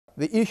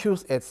The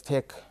issues at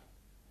stake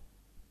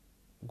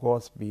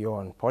goes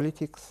beyond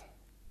politics.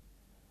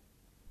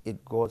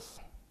 It goes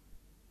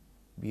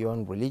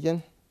beyond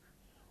religion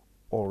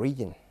or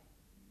region.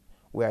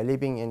 We are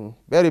living in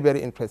very,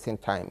 very interesting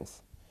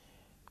times.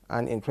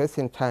 And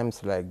interesting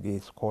times like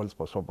this calls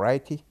for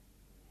sobriety,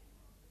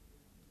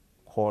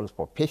 calls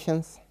for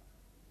patience,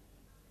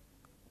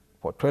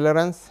 for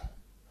tolerance,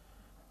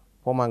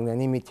 for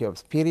magnanimity of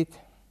spirit,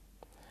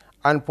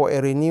 and for a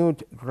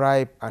renewed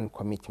drive and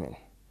commitment.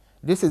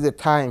 This is a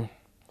time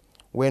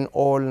when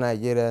all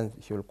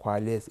Nigerians should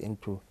coalesce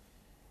into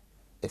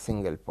a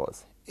single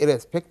cause,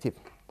 irrespective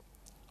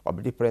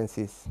of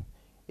differences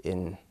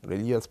in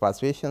religious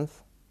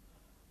persuasions,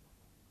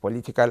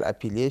 political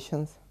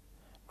affiliations,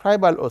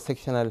 tribal or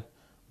sectional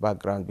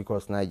background,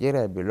 because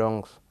Nigeria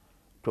belongs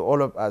to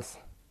all of us.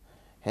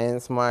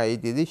 Hence my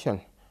decision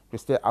to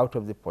stay out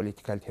of the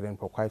political terrain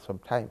for quite some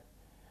time.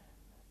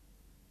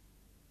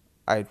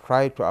 I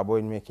try to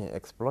avoid making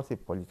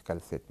explosive political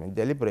statements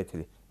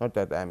deliberately, not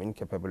that I'm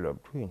incapable of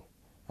doing.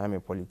 I'm a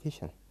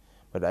politician,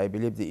 but I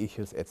believe the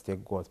issues at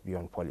stake goes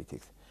beyond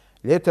politics.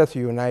 Let us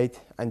unite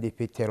and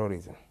defeat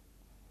terrorism.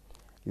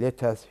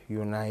 Let us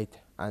unite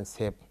and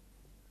save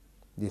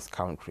this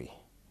country.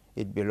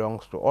 It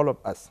belongs to all of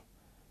us.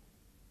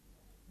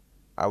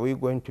 Are we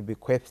going to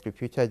bequeath to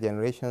future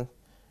generations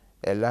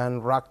a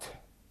land racked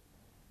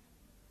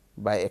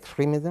by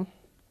extremism,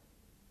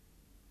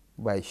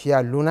 by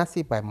sheer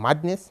lunacy, by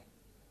madness?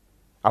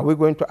 Are we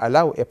going to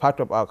allow a part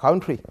of our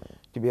country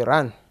to be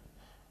run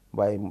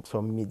by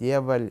some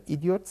medieval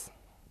idiots,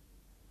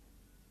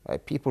 by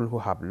people who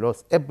have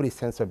lost every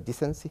sense of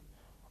decency,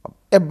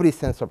 every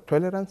sense of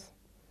tolerance,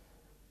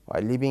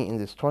 while living in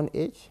the Stone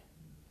Age?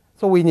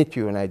 So we need to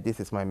unite. This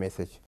is my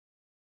message